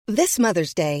This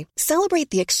Mother's Day, celebrate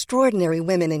the extraordinary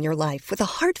women in your life with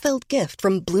a heartfelt gift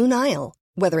from Blue Nile.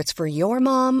 Whether it's for your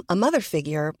mom, a mother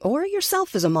figure, or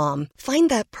yourself as a mom, find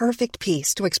that perfect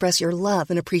piece to express your love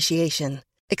and appreciation.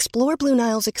 Explore Blue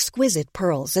Nile's exquisite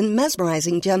pearls and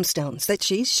mesmerizing gemstones that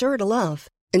she's sure to love.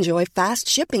 Enjoy fast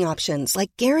shipping options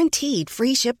like guaranteed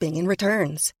free shipping and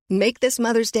returns. Make this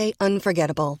Mother's Day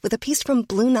unforgettable with a piece from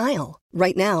Blue Nile.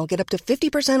 Right now, get up to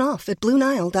 50% off at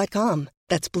BlueNile.com.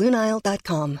 That's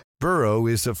BlueNile.com. Burrow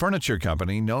is a furniture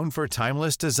company known for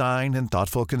timeless design and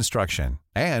thoughtful construction,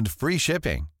 and free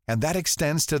shipping, and that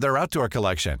extends to their outdoor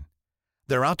collection.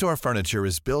 Their outdoor furniture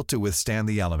is built to withstand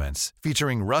the elements,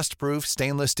 featuring rust-proof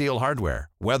stainless steel hardware,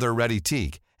 weather-ready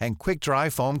teak, and quick-dry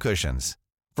foam cushions.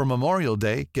 For Memorial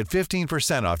Day, get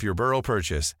 15% off your Burrow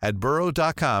purchase at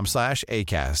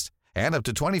burrow.com/ACAST and up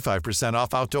to 25%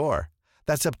 off outdoor.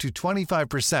 That's up to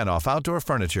 25% off outdoor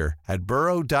furniture at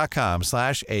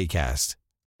burrow.com/ACAST.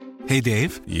 Hey,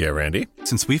 Dave. Yeah, Randy.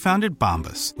 Since we founded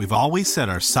Bombas, we've always said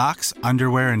our socks,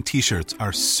 underwear, and T-shirts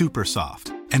are super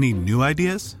soft. Any new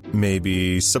ideas?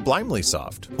 Maybe sublimely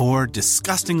soft. Or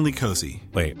disgustingly cozy.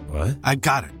 Wait, what? I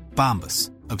got it.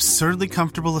 Bombas. Absurdly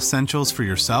comfortable essentials for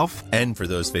yourself and for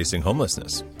those facing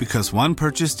homelessness. Because one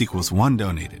purchased equals one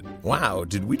donated. Wow,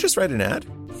 did we just write an ad?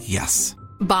 Yes.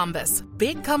 Bombas.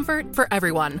 Big comfort for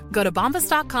everyone. Go to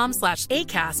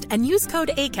bombas.com/ACAST and use code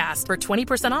ACAST for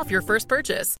 20% off your first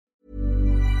purchase.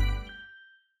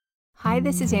 Hi,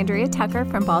 this is Andrea Tucker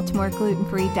from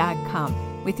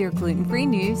BaltimoreGlutenFree.com with your gluten-free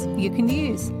news you can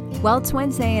use. Well, it's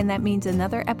Wednesday, and that means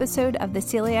another episode of the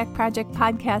Celiac Project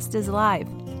podcast is live.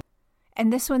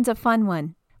 And this one's a fun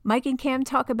one. Mike and Cam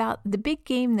talk about the big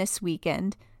game this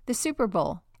weekend, the Super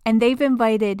Bowl. And they've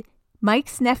invited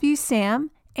Mike's nephew Sam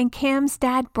and Cam's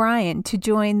dad Brian to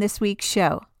join this week's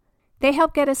show. They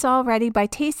help get us all ready by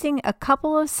tasting a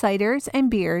couple of ciders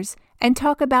and beers and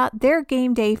talk about their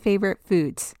game day favorite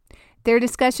foods. Their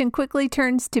discussion quickly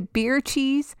turns to beer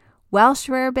cheese, Welsh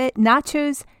rarebit,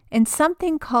 nachos, and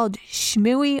something called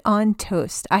schmooey on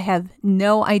toast. I have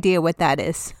no idea what that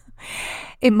is.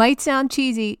 It might sound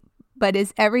cheesy, but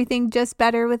is everything just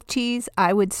better with cheese?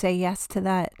 I would say yes to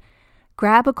that.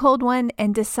 Grab a cold one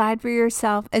and decide for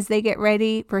yourself as they get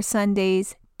ready for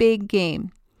Sunday's big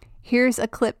game. Here's a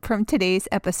clip from today's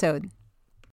episode.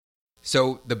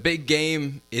 So the big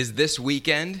game is this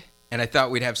weekend, and I thought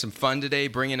we'd have some fun today,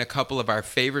 bring in a couple of our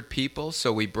favorite people.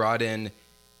 So we brought in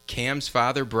Cam's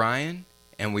father, Brian,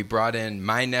 and we brought in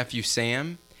my nephew,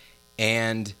 Sam,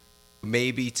 and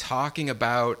maybe talking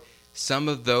about some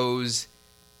of those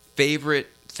favorite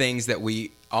things that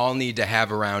we all need to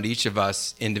have around each of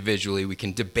us individually. We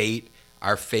can debate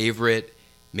our favorite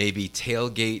maybe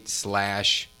tailgate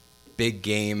 / big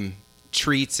game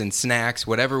treats and snacks,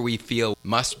 whatever we feel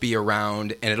must be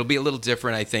around. And it'll be a little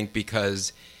different, I think,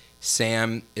 because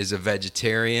Sam is a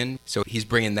vegetarian, so he's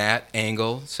bringing that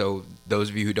angle. So those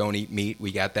of you who don't eat meat,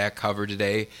 we got that covered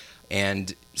today.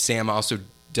 And Sam also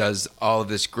does all of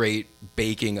this great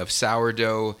baking of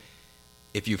sourdough.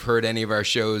 If you've heard any of our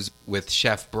shows with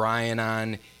Chef Brian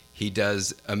on, he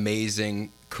does amazing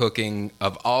cooking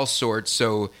of all sorts.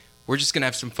 So we're just going to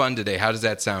have some fun today. How does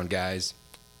that sound, guys?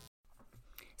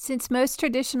 Since most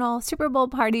traditional Super Bowl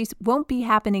parties won't be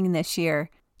happening this year,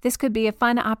 this could be a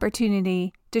fun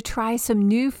opportunity to try some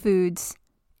new foods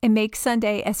and make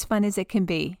Sunday as fun as it can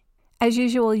be. As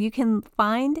usual, you can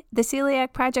find the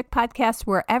Celiac Project podcast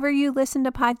wherever you listen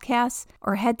to podcasts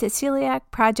or head to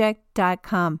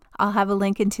celiacproject.com. I'll have a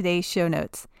link in today's show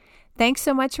notes. Thanks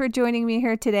so much for joining me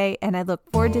here today, and I look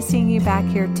forward to seeing you back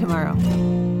here tomorrow.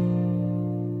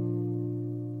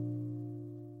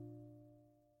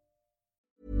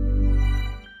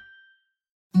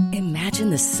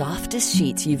 Imagine the softest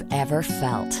sheets you've ever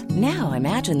felt. Now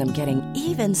imagine them getting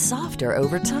even softer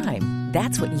over time.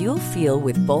 That's what you'll feel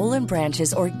with Boll &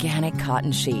 Branch's organic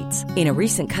cotton sheets. In a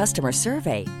recent customer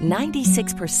survey,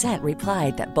 96%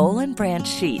 replied that Boll & Branch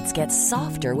sheets get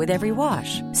softer with every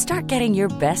wash. Start getting your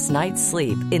best night's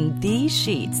sleep in these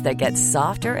sheets that get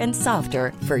softer and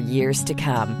softer for years to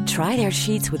come. Try their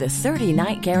sheets with a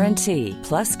 30-night guarantee.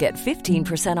 Plus, get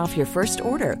 15% off your first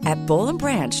order at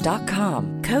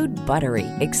bollandbranch.com. Code BUTTERY.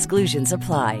 Exclusions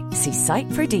apply. See site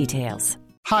for details.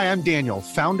 Hi, I'm Daniel,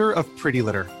 founder of Pretty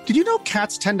Litter. Did you know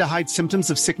cats tend to hide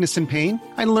symptoms of sickness and pain?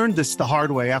 I learned this the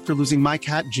hard way after losing my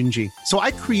cat, Gingy. So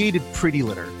I created Pretty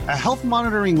Litter, a health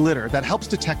monitoring litter that helps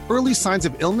detect early signs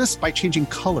of illness by changing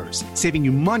colors, saving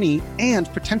you money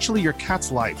and potentially your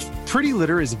cat's life. Pretty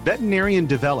Litter is veterinarian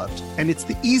developed, and it's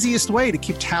the easiest way to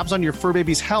keep tabs on your fur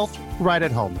baby's health right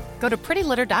at home. Go to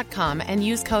prettylitter.com and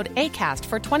use code ACAST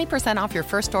for 20% off your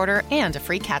first order and a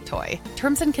free cat toy.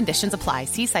 Terms and conditions apply.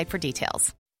 See site for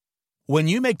details. When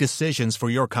you make decisions for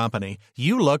your company,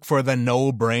 you look for the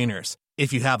no-brainers.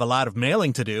 If you have a lot of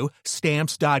mailing to do,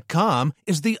 Stamps.com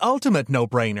is the ultimate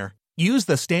no-brainer. Use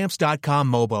the Stamps.com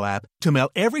mobile app to mail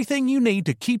everything you need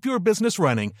to keep your business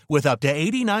running with up to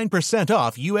 89%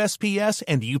 off USPS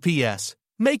and UPS.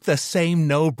 Make the same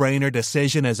no-brainer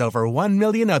decision as over 1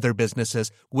 million other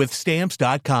businesses with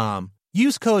Stamps.com.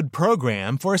 Use code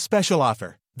PROGRAM for a special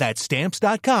offer. That's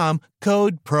Stamps.com,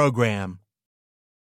 code PROGRAM.